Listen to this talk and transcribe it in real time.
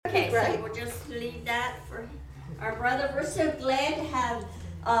Okay, right. So we'll just leave that for our brother. We're so glad to have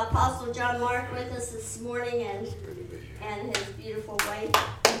Apostle John Mark with us this morning and his beautiful wife.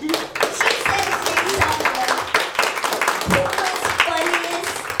 She sends me some of the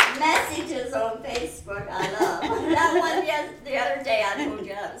funniest messages on Facebook. I love that one the other day. I told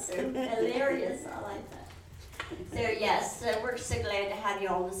you that was so hilarious. I like that. So yes, we're so glad to have you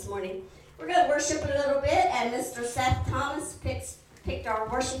all this morning. We're going to worship a little bit, and Mr. Seth Thomas picked our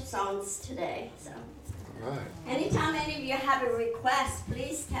worship songs today. So, all right. Anytime any of you have a request,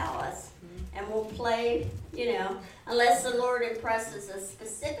 please tell us, and we'll play. Unless the Lord impresses a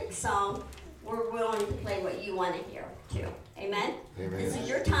specific song, we're willing to play what you want to hear too. Amen. Amen. This is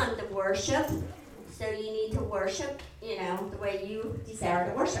your time to worship, so you need to worship, the way you desire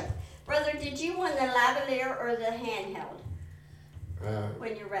to worship. Brother, did you want the lavalier or the handheld?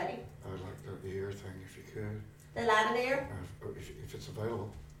 When you're ready. I'd like the ear thing if you could. The lavalier? If it's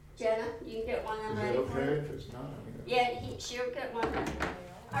available. Jenna, you can get one of them ready okay for you. if it's not? Yeah, she'll get one.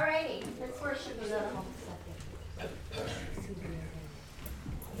 Alrighty, let's worship a little.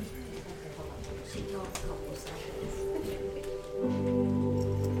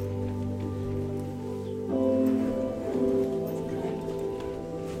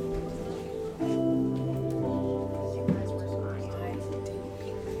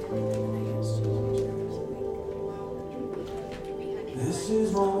 This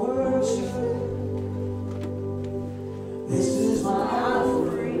is my worship. This is my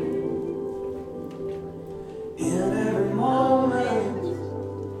offering. In every moment,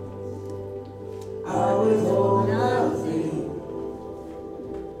 I withhold nothing.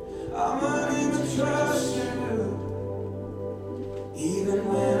 I'm learning to trust you, even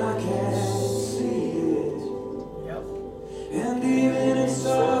when I can't see it. And even in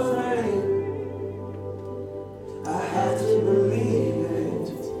suffering, I have to believe it.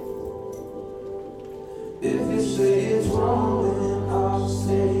 If you say it's wrong, then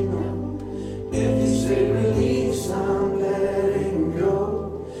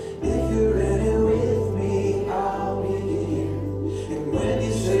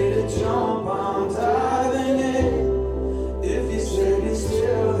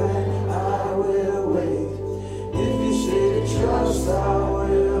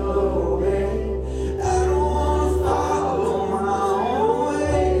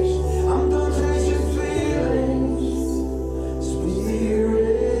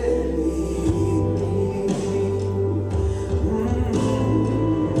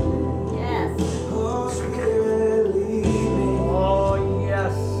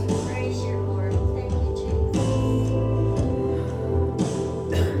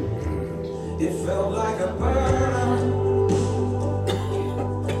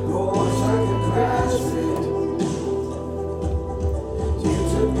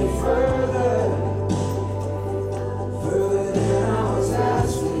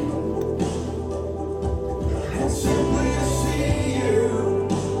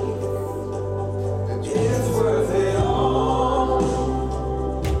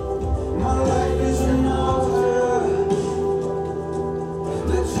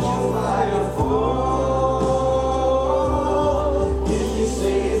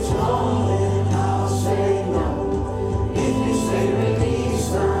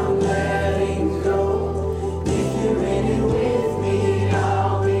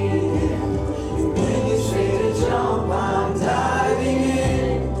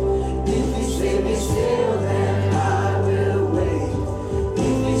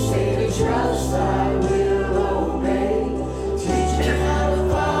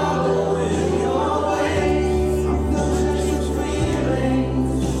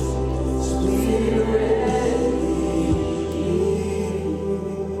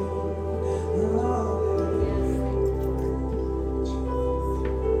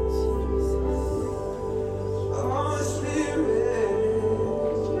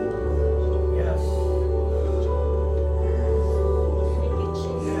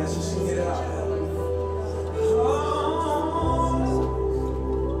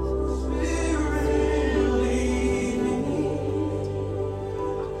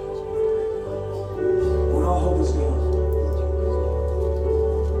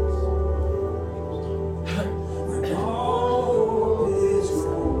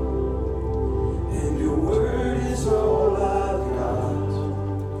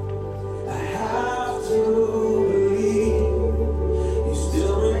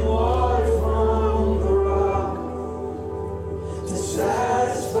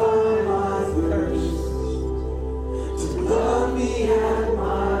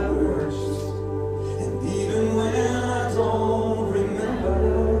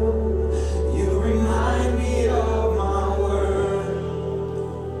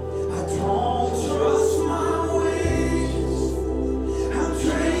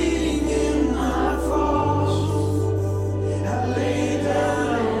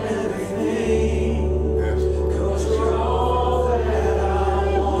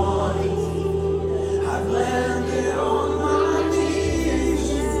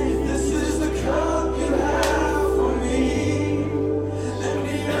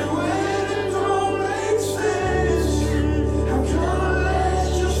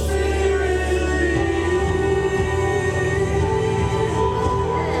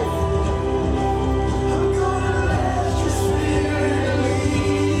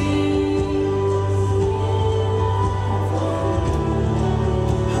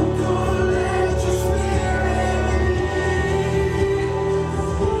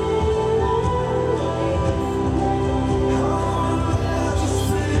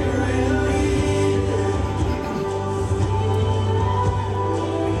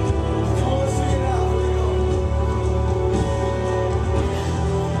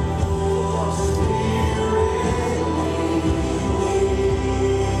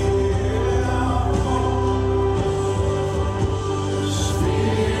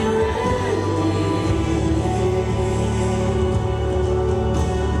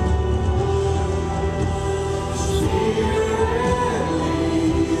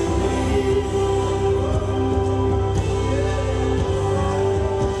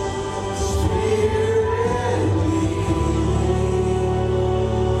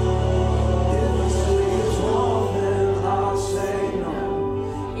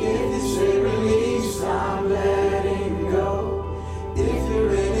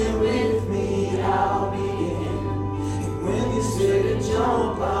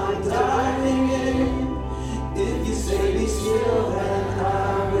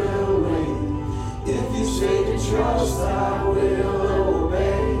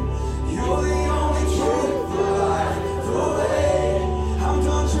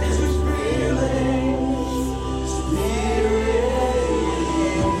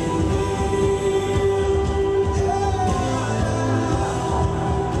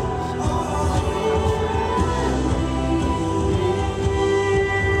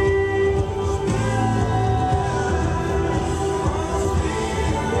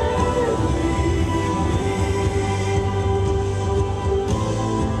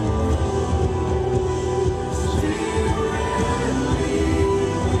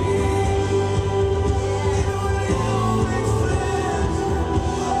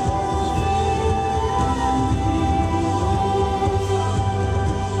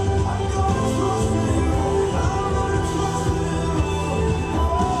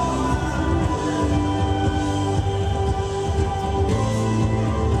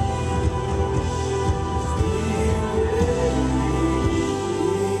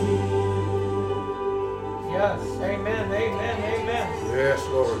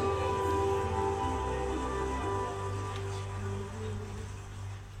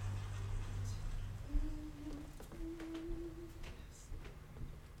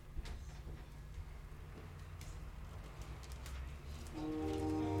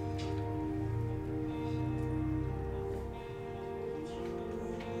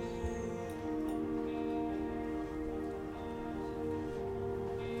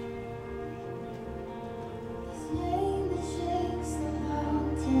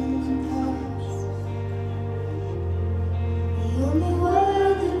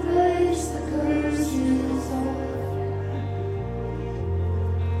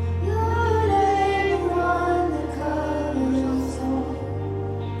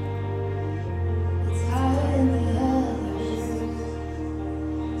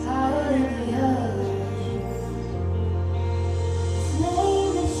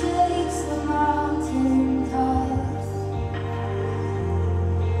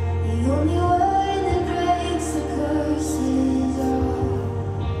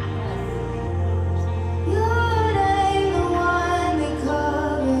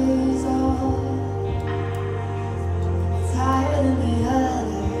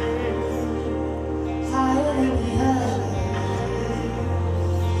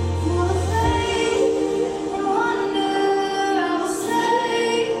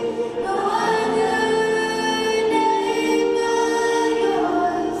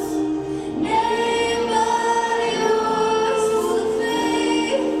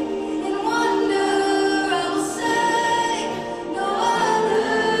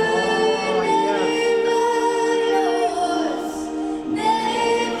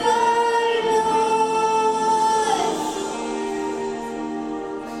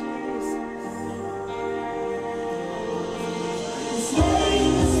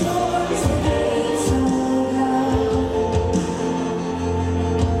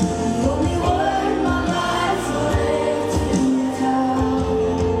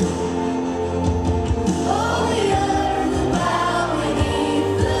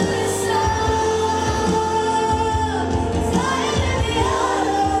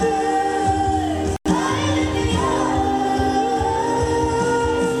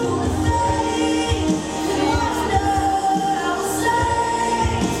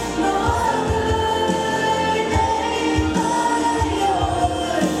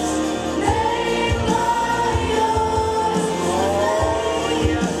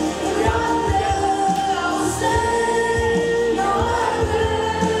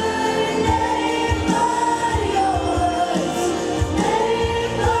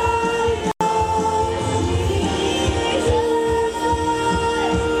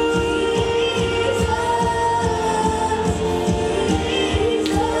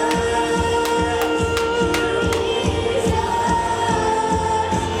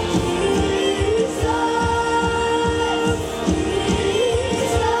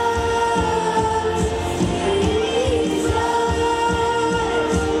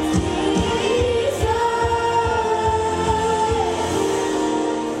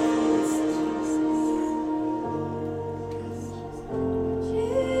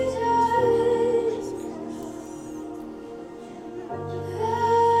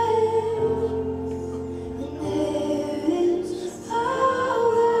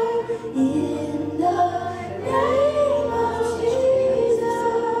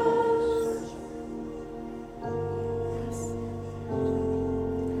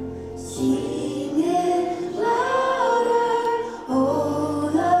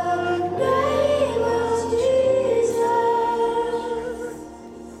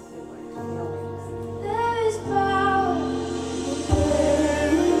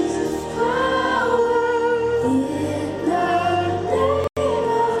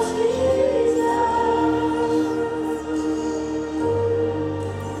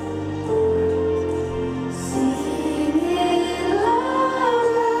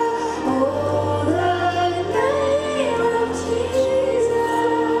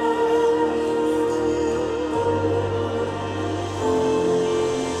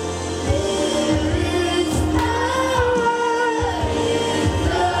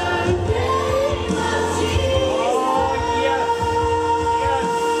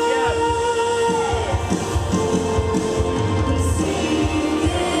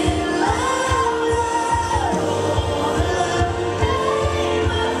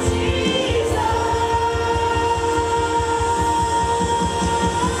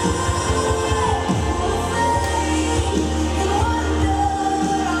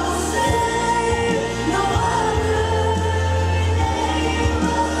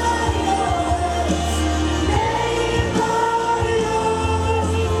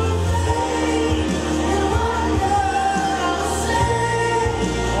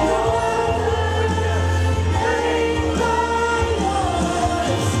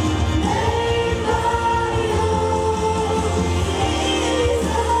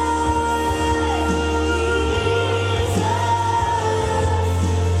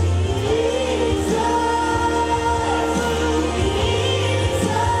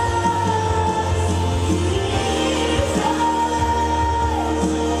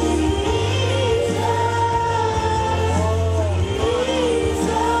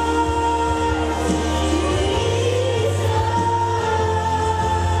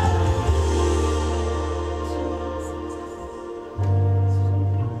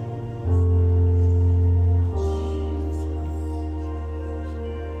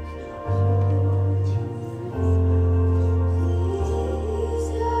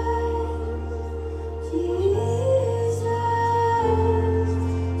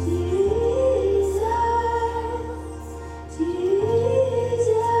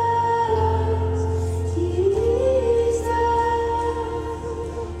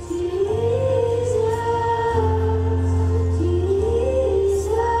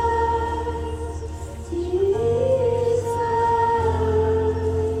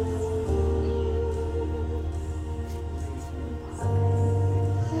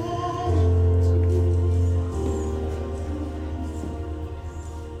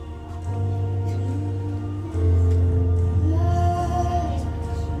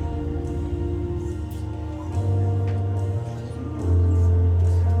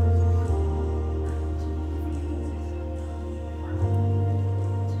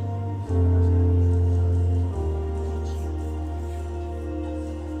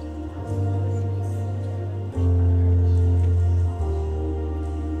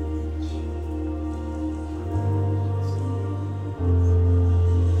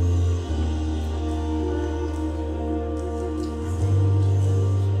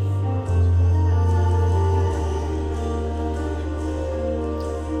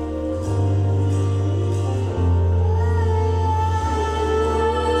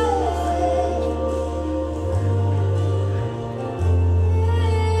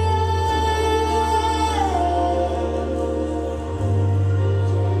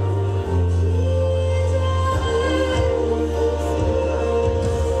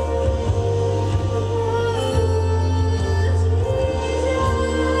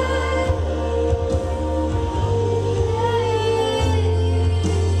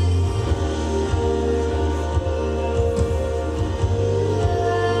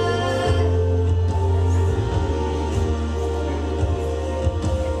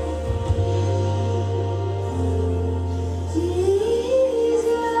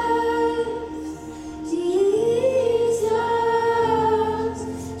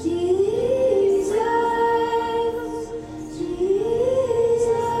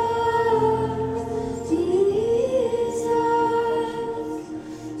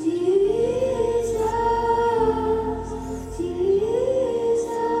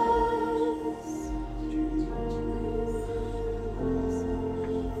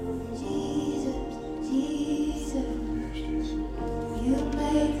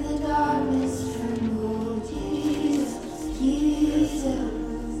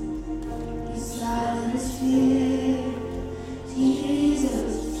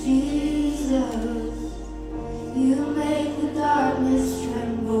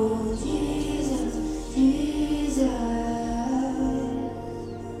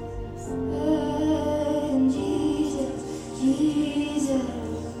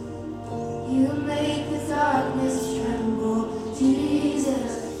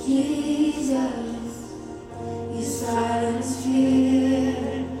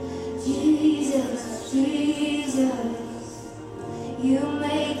You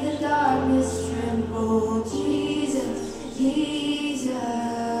make the darkness tremble, Jesus, Jesus.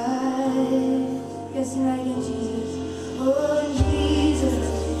 Yes, sing that again, Jesus. Oh, Jesus,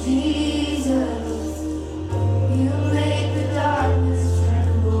 Jesus. You make the darkness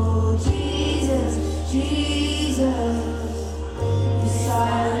tremble, Jesus, Jesus. You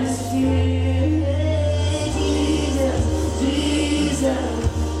silence fear, Jesus, Jesus.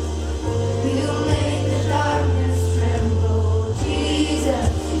 You make the darkness tremble, Jesus,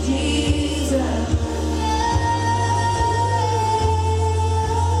 Jesus.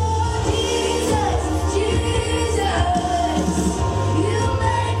 Jesus, Jesus. You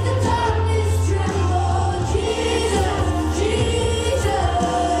make the darkness tremble, Jesus,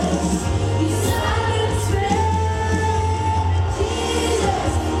 Jesus. You silence fear,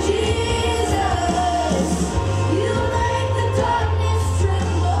 Jesus, Jesus. You make the darkness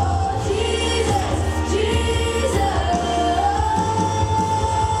tremble, Jesus, Jesus.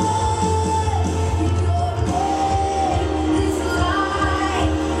 Your name is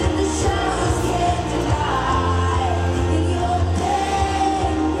light that the shadows can't deny. In your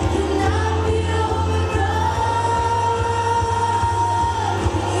name cannot be overcome.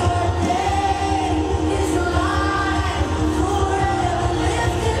 Your name is light forever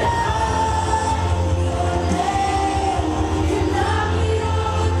lifted high. Your name cannot be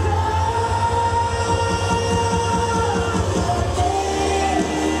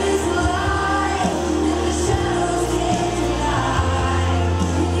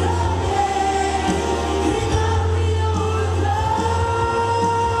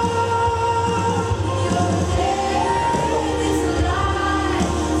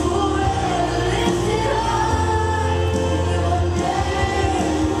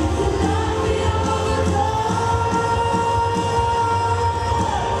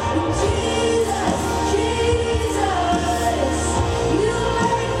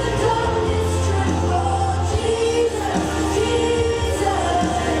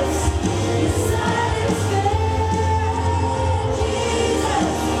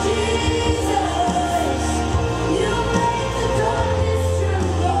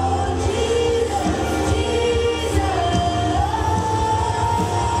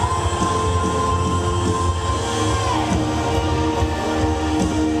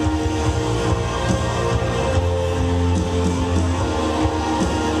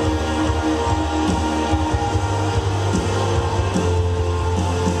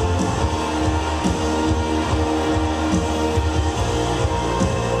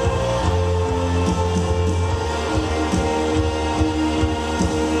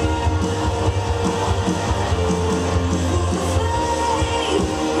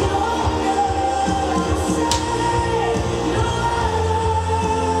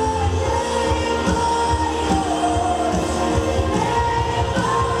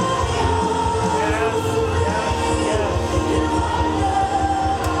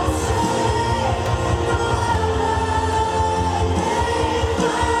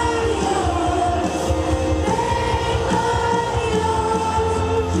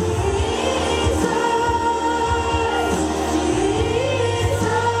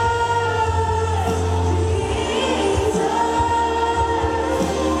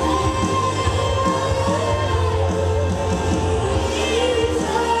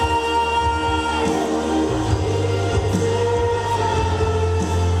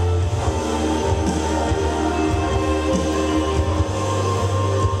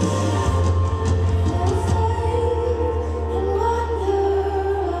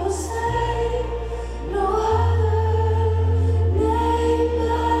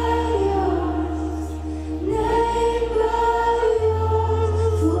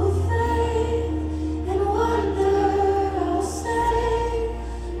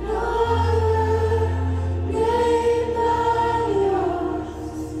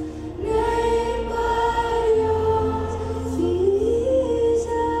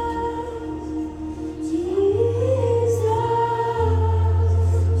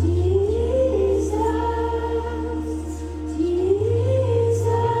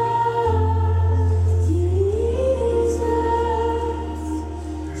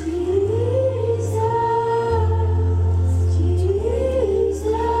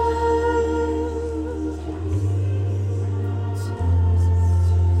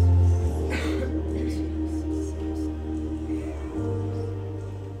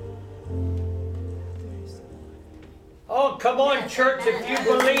Come on, church, if you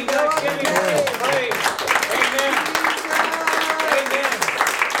believe that, give him some praise. Amen. Amen.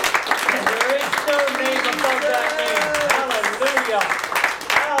 There is no name above that name. Hallelujah.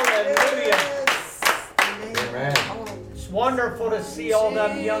 Hallelujah. Amen. It's wonderful to to see all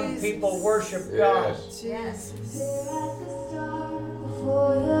them young people worship God. Yes. Yes. There at the start,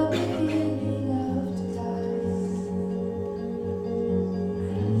 before the beginning.